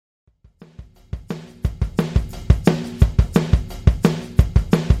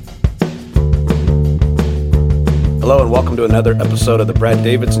Hello and welcome to another episode of the Brad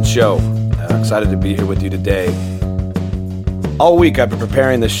Davidson Show. Excited to be here with you today. All week I've been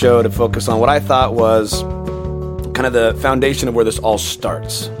preparing this show to focus on what I thought was kind of the foundation of where this all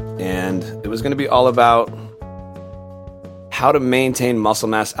starts. And it was going to be all about how to maintain muscle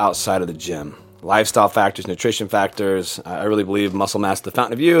mass outside of the gym. Lifestyle factors, nutrition factors. I really believe muscle mass is the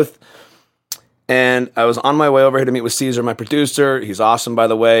fountain of youth. And I was on my way over here to meet with Caesar, my producer. He's awesome, by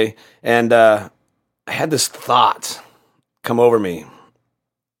the way. And I had this thought come over me.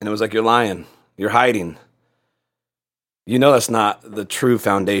 And it was like, you're lying. You're hiding. You know that's not the true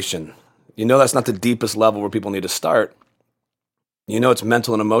foundation. You know that's not the deepest level where people need to start. You know it's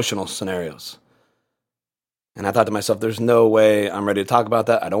mental and emotional scenarios. And I thought to myself, there's no way I'm ready to talk about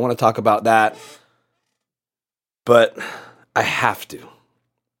that. I don't want to talk about that. But I have to.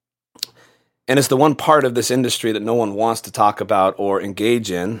 And it's the one part of this industry that no one wants to talk about or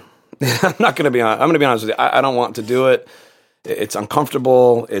engage in. I'm going to be honest with you. I don't want to do it. It's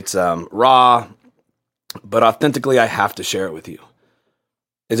uncomfortable. It's raw. But authentically, I have to share it with you.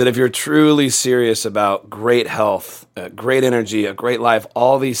 Is that if you're truly serious about great health, great energy, a great life,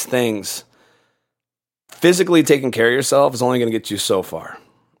 all these things, physically taking care of yourself is only going to get you so far.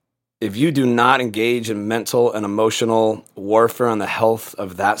 If you do not engage in mental and emotional warfare on the health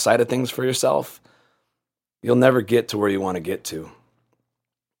of that side of things for yourself, you'll never get to where you want to get to.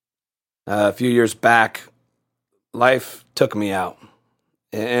 A few years back, life took me out.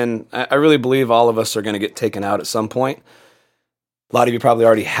 And I really believe all of us are going to get taken out at some point. A lot of you probably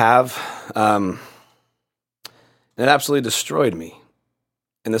already have. And it absolutely destroyed me.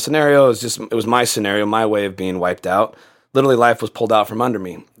 And the scenario it was my scenario, my way of being wiped out. Literally, life was pulled out from under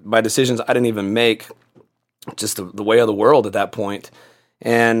me by decisions I didn't even make, just the way of the world at that point.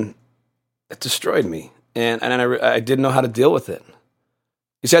 And it destroyed me. And I didn't know how to deal with it.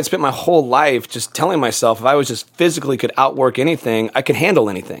 You see, I'd spent my whole life just telling myself if I was just physically could outwork anything, I could handle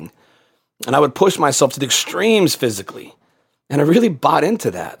anything. And I would push myself to the extremes physically. And I really bought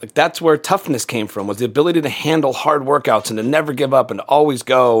into that. Like that's where toughness came from, was the ability to handle hard workouts and to never give up and to always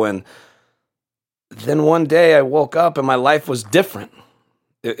go. And then one day I woke up and my life was different.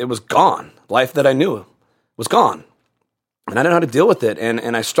 It was gone. Life that I knew was gone. And I didn't know how to deal with it.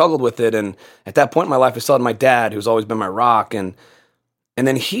 And I struggled with it. And at that point in my life, I still had my dad, who's always been my rock. And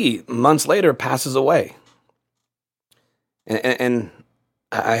then he, months later, passes away. And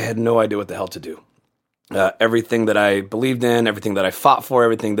I had no idea what the hell to do. Everything that I believed in, everything that I fought for,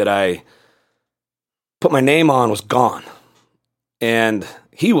 everything that I put my name on was gone. And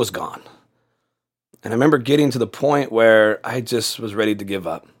he was gone. And I remember getting to the point where I just was ready to give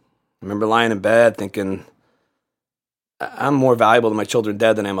up. I remember lying in bed thinking, I'm more valuable to my children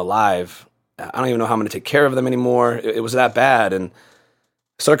dead than I am alive. I don't even know how I'm going to take care of them anymore. It was that bad. And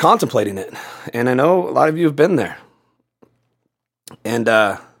I started contemplating it. And I know a lot of you have been there. And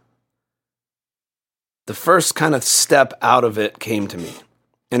the first kind of step out of it came to me.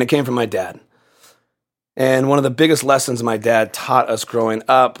 And it came from my dad. And one of the biggest lessons my dad taught us growing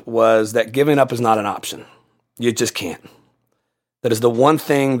up was that giving up is not an option. You just can't. That is the one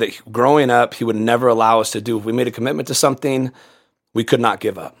thing that growing up, he would never allow us to do. If we made a commitment to something, we could not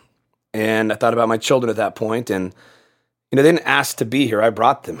give up. And I thought about my children at that point, and they didn't ask to be here. I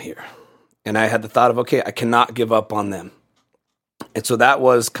brought them here. And I had the thought of, okay, I cannot give up on them. And so that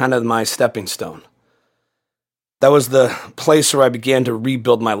was kind of my stepping stone. That was the place where I began to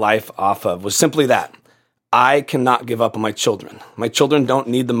rebuild my life off of, was simply that. I cannot give up on my children. My children don't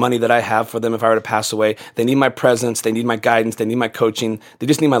need the money that I have for them if I were to pass away. They need my presence. They need my guidance. They need my coaching. They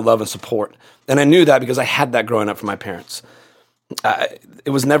just need my love and support. And I knew that because I had that growing up from my parents.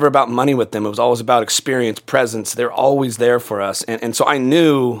 It was never about money with them. It was always about experience, presence. They're always there for us. And so I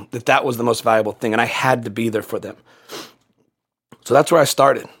knew that was the most valuable thing, and I had to be there for them. So that's where I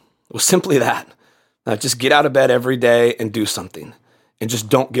started. It was simply that. Just get out of bed every day and do something. And just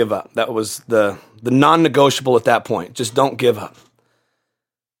don't give up. That was the non-negotiable at that point. Just don't give up.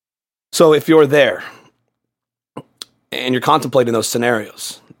 So if you're there and you're contemplating those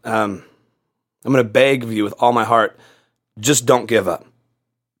scenarios, I'm going to beg of you with all my heart, just don't give up.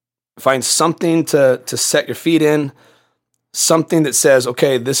 Find something to set your feet in, something that says,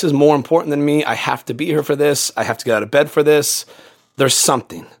 okay, this is more important than me. I have to be here for this. I have to get out of bed for this. There's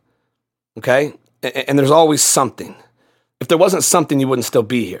something, okay? And there's always something. If there wasn't something, you wouldn't still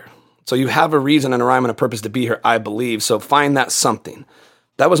be here. So you have a reason and a rhyme and a purpose to be here, I believe. So find that something.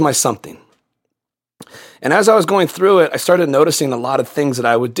 That was my something. And as I was going through it, I started noticing a lot of things that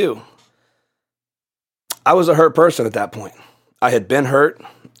I would do. I was a hurt person at that point. I had been hurt,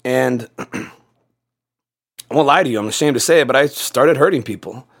 and I won't lie to you, I'm ashamed to say it, but I started hurting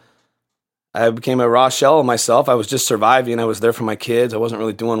people. I became a raw shell of myself. I was just surviving. I was there for my kids. I wasn't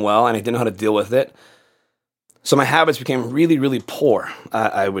really doing well, and I didn't know how to deal with it. So my habits became really, really poor.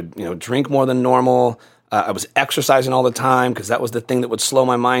 I would, drink more than normal. I was exercising all the time because that was the thing that would slow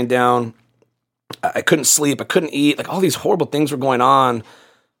my mind down. I couldn't sleep. I couldn't eat. Like all these horrible things were going on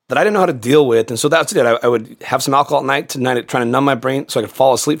that I didn't know how to deal with. And so that's it. I would have some alcohol at night trying to numb my brain so I could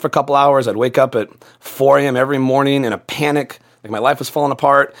fall asleep for a couple hours. I'd wake up at 4 a.m. every morning in a panic, like my life was falling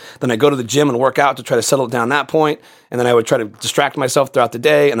apart. Then I'd go to the gym and work out to try to settle it down that point. And then I would try to distract myself throughout the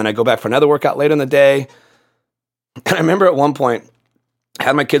day. And then I'd go back for another workout later in the day. And I remember at one point, I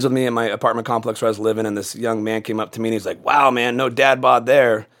had my kids with me in my apartment complex where I was living, and this young man came up to me and he's like, "Wow, man, no dad bod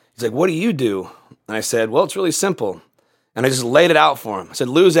there." He's like, "What do you do?" And I said, "Well, it's really simple." And I just laid it out for him. I said,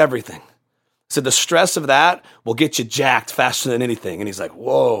 "Lose everything." I said, "The stress of that will get you jacked faster than anything." And he's like,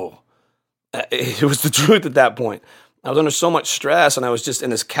 "Whoa." It was the truth at that point. I was under so much stress, and I was just in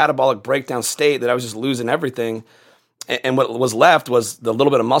this catabolic breakdown state that I was just losing everything. And what was left was the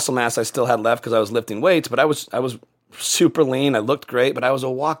little bit of muscle mass I still had left because I was lifting weights, but I was super lean. I looked great, but I was a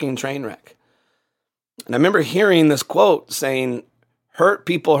walking train wreck. And I remember hearing this quote saying, hurt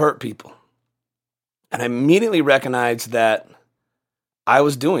people hurt people. And I immediately recognized that I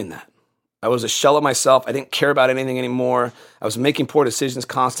was doing that. I was a shell of myself. I didn't care about anything anymore. I was making poor decisions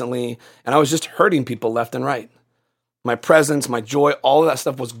constantly, and I was just hurting people left and right. My presence, my joy, all of that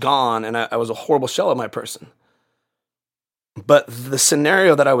stuff was gone, and I was a horrible shell of my person. But the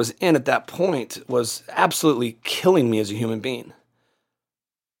scenario that I was in at that point was absolutely killing me as a human being.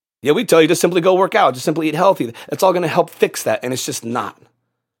 Yeah, we tell you just simply go work out, just simply eat healthy. It's all going to help fix that, and it's just not.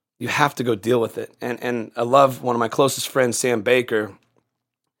 You have to go deal with it. And I love one of my closest friends, Sam Baker,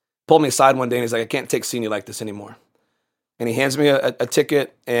 pulled me aside one day and he's like, "I can't take seeing you like this anymore." And he hands me a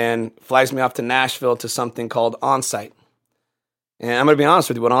ticket and flies me off to Nashville to something called Onsite. And I'm going to be honest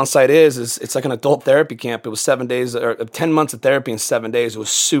with you, what Onsite is it's like an adult therapy camp. It was 7 days, or 10 months of therapy in 7 days. It was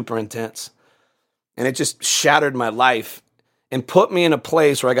super intense. And it just shattered my life and put me in a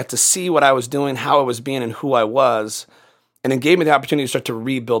place where I got to see what I was doing, how I was being, and who I was. And it gave me the opportunity to start to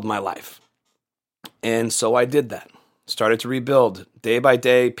rebuild my life. And so I did that. Started to rebuild day by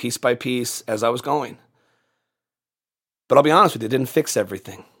day, piece by piece, as I was going. But I'll be honest with you, it didn't fix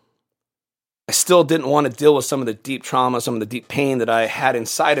everything. I still didn't want to deal with some of the deep trauma, some of the deep pain that I had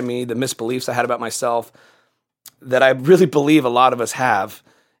inside of me, the misbeliefs I had about myself that I really believe a lot of us have.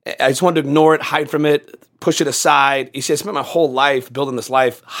 I just wanted to ignore it, hide from it, push it aside. You see, I spent my whole life building this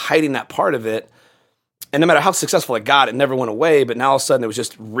life, hiding that part of it. And no matter how successful I got, it never went away. But now all of a sudden it was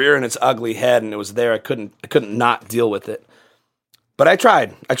just rearing its ugly head, and it was there. I couldn't not deal with it. But I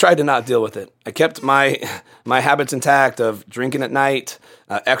tried. I tried to not deal with it. I kept my habits intact of drinking at night,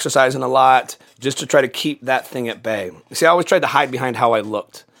 exercising a lot, just to try to keep that thing at bay. You see, I always tried to hide behind how I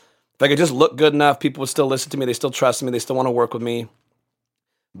looked. If I could just look good enough, people would still listen to me. They still trust me. They still want to work with me.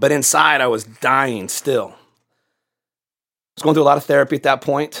 But inside, I was dying still. I was going through a lot of therapy at that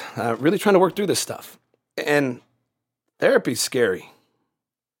point, really trying to work through this stuff. And therapy's scary.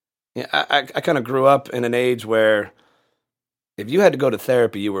 Yeah, I kind of grew up in an age where if you had to go to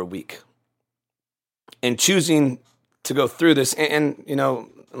therapy, you were weak. And choosing to go through this, and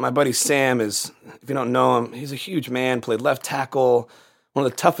my buddy Sam is, if you don't know him, he's a huge man, played left tackle, one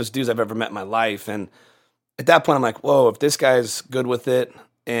of the toughest dudes I've ever met in my life. And at that point, I'm like, whoa, if this guy's good with it,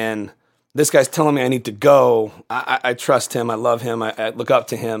 and this guy's telling me I need to go, I trust him, I love him, I look up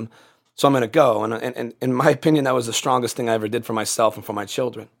to him, so I'm going to go. And in my opinion, that was the strongest thing I ever did for myself and for my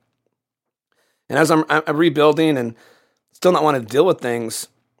children. And as I'm rebuilding and still not wanting to deal with things,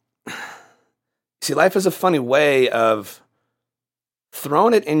 see, life is a funny way of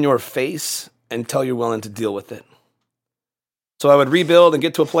throwing it in your face until you're willing to deal with it. So I would rebuild and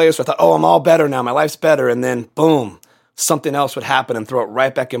get to a place where I thought, oh, I'm all better now, my life's better, and then boom, something else would happen and throw it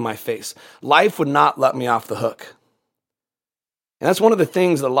right back in my face. Life would not let me off the hook. And that's one of the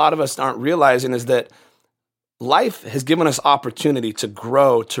things that a lot of us aren't realizing, is that life has given us opportunity to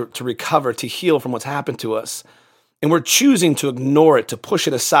grow, to recover, to heal from what's happened to us. And we're choosing to ignore it, to push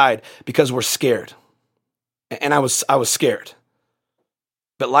it aside because we're scared. And I was scared.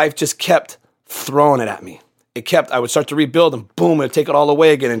 But life just kept throwing it at me. I would start to rebuild, and boom, it would take it all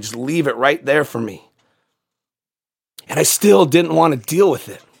away again and just leave it right there for me. And I still didn't want to deal with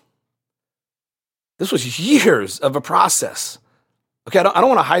it. This was years of a process. Okay, I don't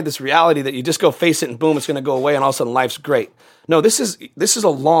want to hide this reality that you just go face it and boom, it's going to go away and all of a sudden life's great. No, this is a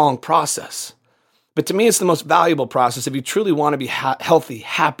long process. But to me, it's the most valuable process. If you truly want to be healthy,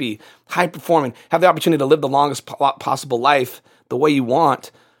 happy, high-performing, have the opportunity to live the longest possible life the way you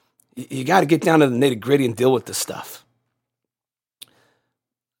want, you got to get down to the nitty-gritty and deal with this stuff.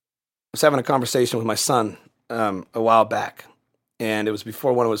 was having a conversation with my son a while back, and it was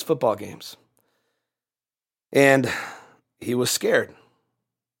before one of his football games. And he was scared.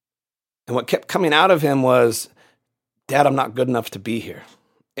 And what kept coming out of him was, Dad, I'm not good enough to be here.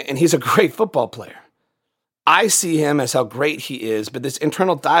 And he's a great football player. I see him as how great he is, but this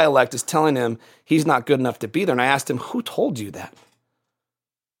internal dialect is telling him he's not good enough to be there. And I asked him, who told you that?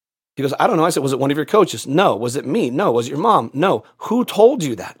 He goes, I don't know. I said, was it one of your coaches? No. Was it me? No. Was it your mom? No. Who told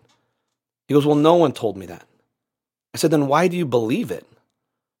you that? He goes, well, no one told me that. I said, then why do you believe it?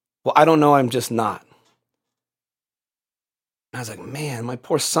 Well, I don't know. I'm just not. I was like, man, my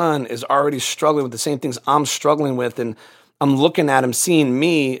poor son is already struggling with the same things I'm struggling with. And I'm looking at him, seeing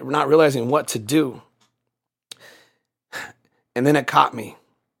me, not realizing what to do. And then it caught me.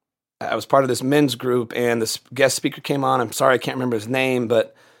 I was part of this men's group, and this guest speaker came on. I'm sorry, I can't remember his name,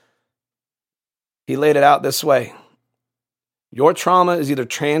 but he laid it out this way. Your trauma is either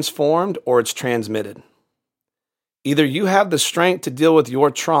transformed or it's transmitted. Either you have the strength to deal with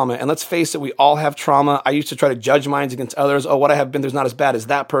your trauma, and let's face it, we all have trauma. I used to try to judge mine against others. Oh, what I have been there's not as bad as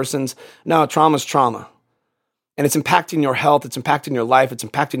that person's. No, trauma's trauma. And it's impacting your health, it's impacting your life, it's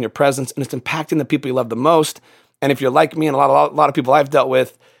impacting your presence, and it's impacting the people you love the most. And if you're like me and a lot of people I've dealt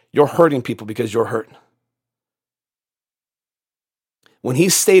with, you're hurting people because you're hurt. When he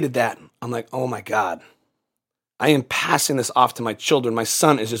stated that, I'm like, oh my God, I am passing this off to my children. My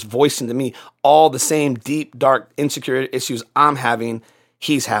son is just voicing to me all the same deep, dark, insecure issues I'm having,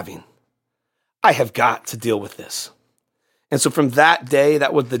 he's having. I have got to deal with this. And so from that day,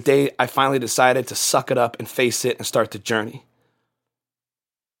 that was the day I finally decided to suck it up and face it and start the journey.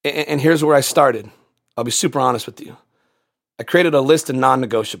 And here's where I started. I'll be super honest with you. I created a list of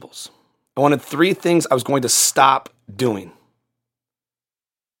non-negotiables. I wanted 3 things I was going to stop doing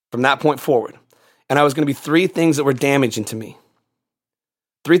from that point forward. And I was going to be 3 things that were damaging to me.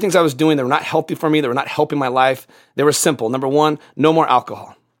 3 things I was doing that were not healthy for me, that were not helping my life. They were simple. Number 1, no more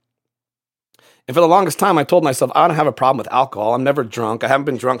alcohol. And for the longest time, I told myself, I don't have a problem with alcohol. I'm never drunk. I haven't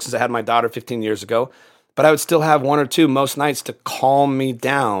been drunk since I had my daughter 15 years ago. But I would still have 1 or 2 most nights to calm me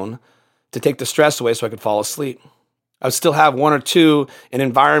down, to take the stress away so I could fall asleep. I would still have 1 or 2 in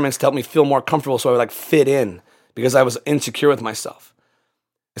environments to help me feel more comfortable so I would fit in because I was insecure with myself.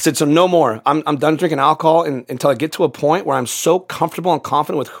 I said, so no more. I'm done drinking alcohol until I get to a point where I'm so comfortable and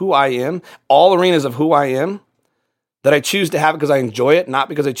confident with who I am, all arenas of who I am, that I choose to have it because I enjoy it, not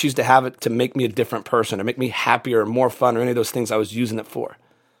because I choose to have it to make me a different person or make me happier or more fun or any of those things I was using it for.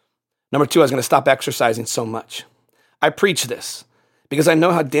 Number 2, I was going to stop exercising so much. I preach this because I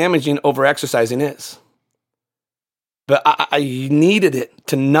know how damaging over-exercising is. But I needed it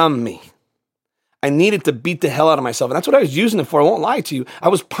to numb me. I needed to beat the hell out of myself. And that's what I was using it for. I won't lie to you. I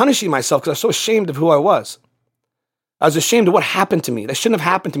was punishing myself because I was so ashamed of who I was. I was ashamed of what happened to me. That shouldn't have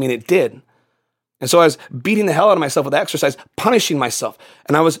happened to me, and it did. And so I was beating the hell out of myself with exercise, punishing myself,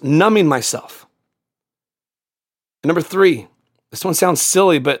 and I was numbing myself. And number 3, this one sounds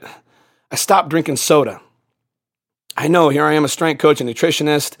silly, but I stopped drinking soda. I know, here I am, a strength coach and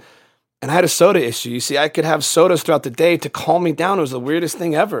nutritionist, and I had a soda issue. You see, I could have sodas throughout the day to calm me down. It was the weirdest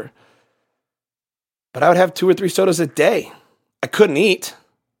thing ever. But I would have 2 or 3 sodas a day. I couldn't eat,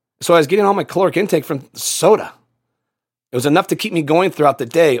 so I was getting all my caloric intake from soda. It was enough to keep me going throughout the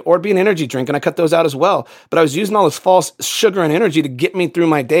day, or it'd be an energy drink, and I cut those out as well. But I was using all this false sugar and energy to get me through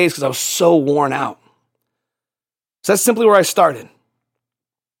my days because I was so worn out. So that's simply where I started.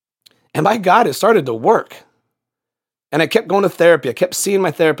 And by God, it started to work. And I kept going to therapy. I kept seeing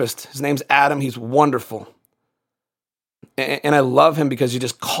my therapist. His name's Adam. He's wonderful. And I love him because he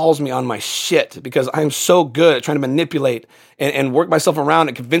just calls me on my shit because I'm so good at trying to manipulate and work myself around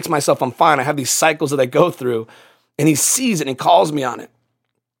and convince myself I'm fine. I have these cycles that I go through, and he sees it and he calls me on it.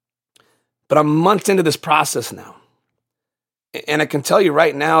 But I'm months into this process now. And I can tell you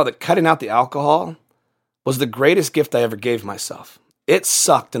right now that cutting out the alcohol was the greatest gift I ever gave myself. It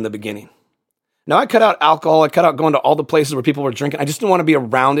sucked in the beginning. Now, I cut out alcohol. I cut out going to all the places where people were drinking. I just didn't want to be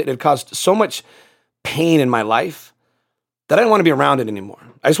around it. It caused so much pain in my life that I didn't want to be around it anymore.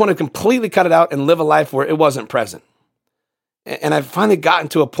 I just wanted to completely cut it out and live a life where it wasn't present. And I've finally gotten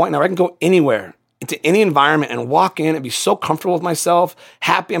to a point now where I can go anywhere, into any environment, and walk in and be so comfortable with myself,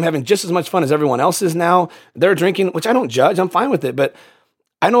 happy. I'm having just as much fun as everyone else is now. They're drinking, which I don't judge. I'm fine with it. But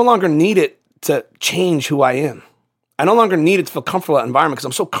I no longer need it to change who I am. I no longer need it to feel comfortable in that environment because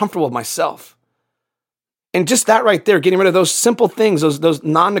I'm so comfortable with myself. And just that right there, getting rid of those simple things, those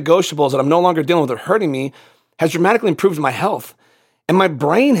non-negotiables that I'm no longer dealing with or hurting me, has dramatically improved my health. And my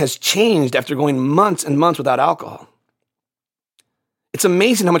brain has changed after going months and months without alcohol. It's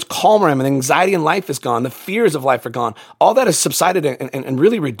amazing how much calmer I am, and the anxiety in life is gone. The fears of life are gone. All that has subsided and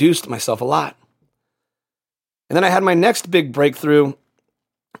really reduced myself a lot. And then I had my next big breakthrough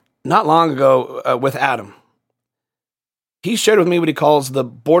not long ago with Adam. He shared with me what he calls the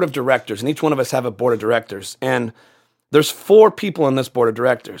board of directors, and each one of us have a board of directors. And there's 4 people in this board of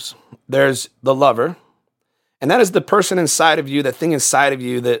directors. There's the lover, and that is the person inside of you, that thing inside of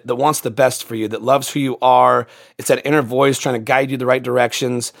you that wants the best for you, that loves who you are. It's that inner voice trying to guide you the right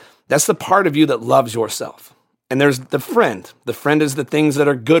directions. That's the part of you that loves yourself. And there's the friend. The friend is the things that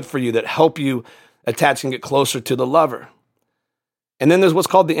are good for you, that help you attach and get closer to the lover. And then there's what's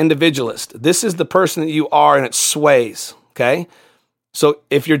called the individualist. This is the person that you are, and it sways, okay? So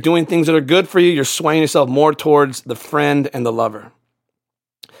if you're doing things that are good for you, you're swaying yourself more towards the friend and the lover.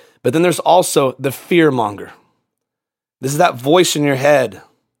 But then there's also the fear monger. This is that voice in your head.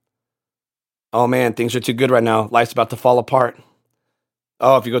 Oh man, things are too good right now. Life's about to fall apart.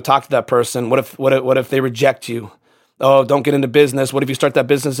 Oh, if you go talk to that person, what if they reject you? Oh, don't get into business. What if you start that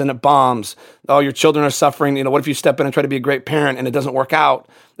business and it bombs? Oh, your children are suffering. What if you step in and try to be a great parent and it doesn't work out?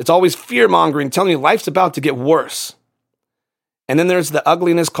 It's always fear mongering, telling you life's about to get worse. And then there's the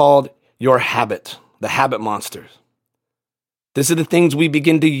ugliness called your habit, the habit monsters. This is the things we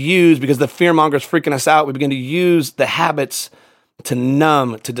begin to use because the fear monger is freaking us out. We begin to use the habits to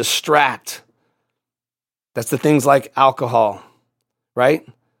numb, to distract. That's the things like alcohol, right?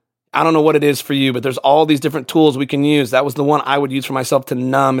 I don't know what it is for you, but there's all these different tools we can use. That was the one I would use for myself to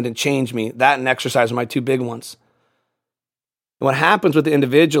numb and to change me. That and exercise are my 2 big ones. And what happens with the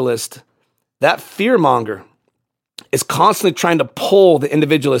individualist, that fear monger is constantly trying to pull the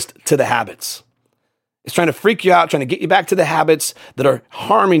individualist to the habits. It's trying to freak you out, trying to get you back to the habits that are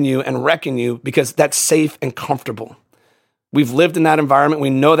harming you and wrecking you because that's safe and comfortable. We've lived in that environment.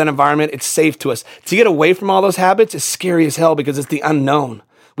 We know that environment. It's safe to us. To get away from all those habits is scary as hell because it's the unknown.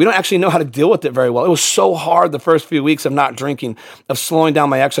 We don't actually know how to deal with it very well. It was so hard the first few weeks of not drinking, of slowing down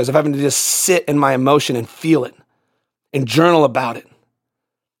my exercise, of having to just sit in my emotion and feel it and journal about it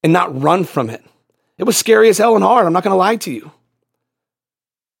and not run from it. It was scary as hell and hard. I'm not going to lie to you.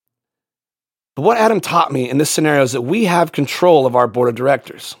 But what Adam taught me in this scenario is that we have control of our board of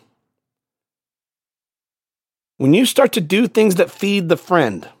directors. When you start to do things that feed the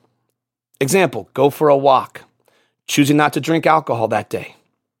friend, example, go for a walk, choosing not to drink alcohol that day,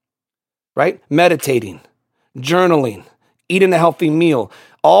 right? Meditating, journaling, eating a healthy meal,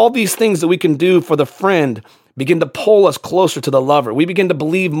 all these things that we can do for the friend begin to pull us closer to the lover. We begin to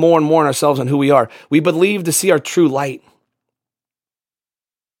believe more and more in ourselves and who we are. We believe to see our true light.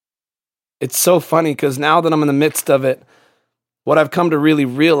 It's so funny because now that I'm in the midst of it, what I've come to really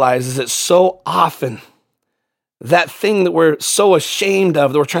realize is that so often that thing that we're so ashamed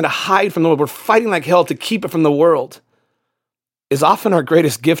of, that we're trying to hide from the world, we're fighting like hell to keep it from the world, is often our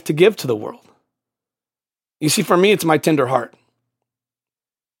greatest gift to give to the world. You see, for me, it's my tender heart.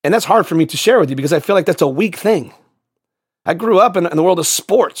 And that's hard for me to share with you because I feel like that's a weak thing. I grew up in the world of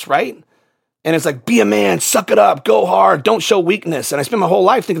sports, right? And it's like, be a man, suck it up, go hard, don't show weakness. And I spent my whole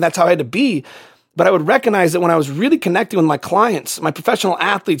life thinking that's how I had to be. But I would recognize that when I was really connecting with my clients, my professional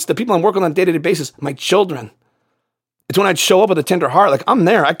athletes, the people I'm working on a day-to-day basis, my children, it's when I'd show up with a tender heart, like, I'm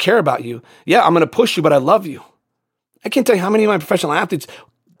there, I care about you. Yeah, I'm going to push you, but I love you. I can't tell you how many of my professional athletes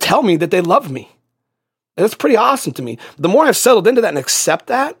tell me that they love me. And that's pretty awesome to me. The more I've settled into that and accept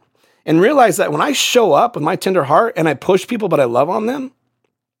that and realize that when I show up with my tender heart and I push people, but I love on them,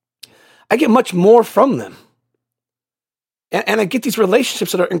 I get much more from them. And I get these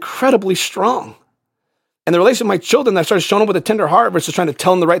relationships that are incredibly strong. And the relationship with my children, I started showing up with a tender heart versus trying to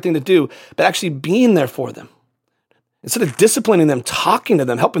tell them the right thing to do, but actually being there for them. Instead of disciplining them, talking to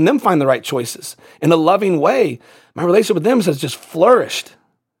them, helping them find the right choices in a loving way, my relationship with them has just flourished.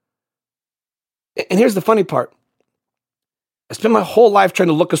 And here's the funny part. I spent my whole life trying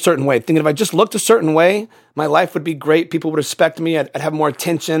to look a certain way, thinking if I just looked a certain way, my life would be great. People would respect me. I'd have more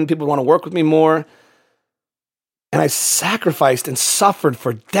attention. People would want to work with me more. And I sacrificed and suffered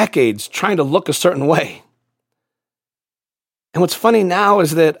for decades trying to look a certain way. And what's funny now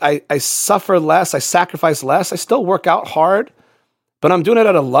is that I suffer less, I sacrifice less, I still work out hard, but I'm doing it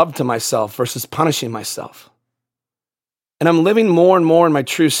out of love to myself versus punishing myself. And I'm living more and more in my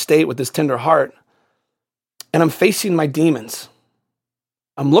true state with this tender heart. And I'm facing my demons.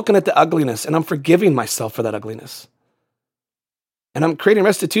 I'm looking at the ugliness and I'm forgiving myself for that ugliness. And I'm creating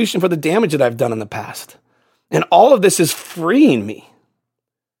restitution for the damage that I've done in the past. And all of this is freeing me.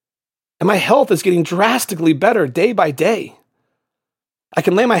 And my health is getting drastically better day by day. I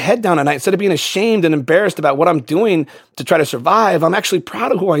can lay my head down at night instead of being ashamed and embarrassed about what I'm doing to try to survive. I'm actually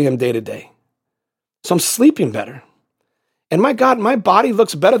proud of who I am day to day. So I'm sleeping better. And my God, my body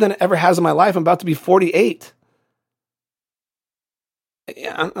looks better than it ever has in my life. I'm about to be 48.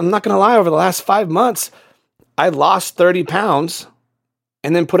 I'm not going to lie, over the last 5 months, I lost 30 pounds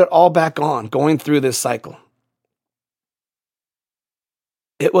and then put it all back on, going through this cycle.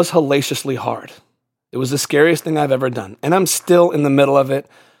 It was hellaciously hard. It was the scariest thing I've ever done. And I'm still in the middle of it.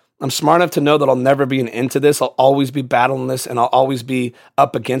 I'm smart enough to know that I'll never be an end to this. I'll always be battling this, and I'll always be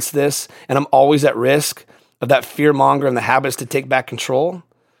up against this. And I'm always at risk of that fear monger and the habits to take back control.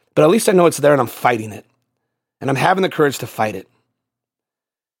 But at least I know it's there and I'm fighting it. And I'm having the courage to fight it.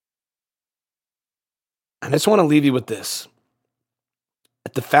 I just want to leave you with this.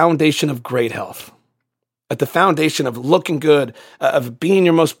 At the foundation of great health, at the foundation of looking good, of being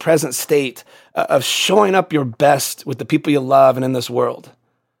your most present state, of showing up your best with the people you love and in this world,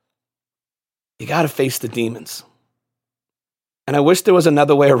 you got to face the demons. And I wish there was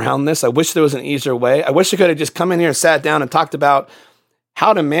another way around this. I wish there was an easier way. I wish I could have just come in here and sat down and talked about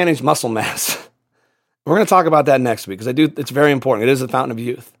how to manage muscle mass. We're going to talk about that next week because it's very important. It is the fountain of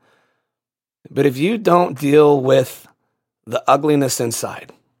youth. But if you don't deal with the ugliness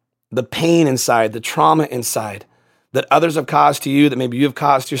inside, the pain inside, the trauma inside that others have caused to you, that maybe you've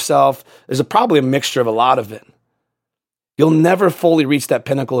caused yourself, there's probably a mixture of a lot of it. You'll never fully reach that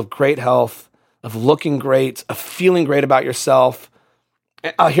pinnacle of great health, of looking great, of feeling great about yourself.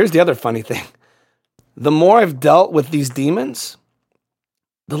 Here's the other funny thing. The more I've dealt with these demons,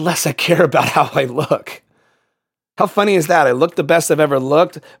 the less I care about how I look. How funny is that? I look the best I've ever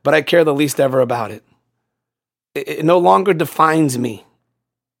looked, but I care the least ever about it. It no longer defines me.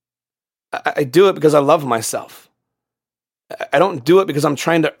 I do it because I love myself. I don't do it because I'm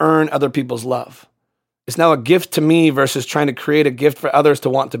trying to earn other people's love. It's now a gift to me versus trying to create a gift for others to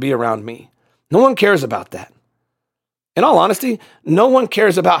want to be around me. No one cares about that. In all honesty, no one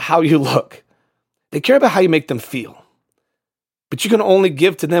cares about how you look. They care about how you make them feel. But you can only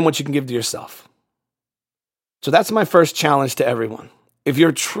give to them what you can give to yourself. So that's my first challenge to everyone. If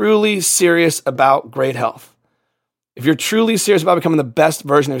you're truly serious about great health, if you're truly serious about becoming the best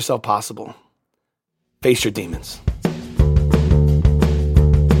version of yourself possible, face your demons.